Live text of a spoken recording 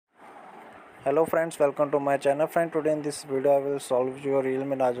Hello friends, welcome to my channel. Friend, today in this video I will solve your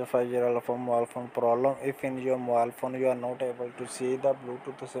Realme Narzo 5G mobile phone problem. If in your mobile phone you are not able to see the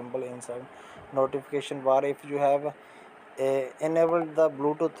Bluetooth symbol inside notification bar, if you have enabled the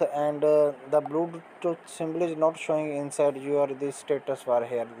Bluetooth and the Bluetooth symbol is not showing inside your this status bar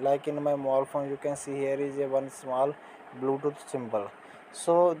here. Like in my mobile phone, you can see here is a one small Bluetooth symbol.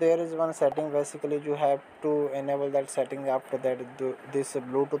 So there is one setting, basically you have to enable that setting. After that this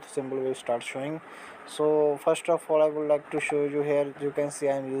Bluetooth symbol will start showing. So first of all I would like to show you here. You can see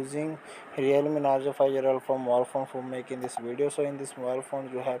I am using Realme Narzo 5 from mobile phone for making this video. So in this mobile phone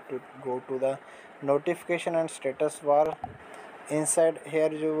you have to go to the notification and status bar. Inside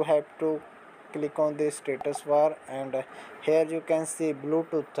here you have to click on the status bar, and here you can see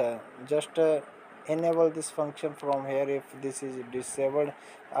Bluetooth. Just enable this function from here if this is disabled.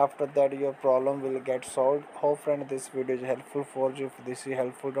 After that your problem will get solved. Hope friend this video is helpful for you. If this is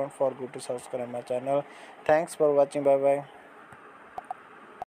helpful, don't forget to subscribe my channel. Thanks for watching. Bye bye.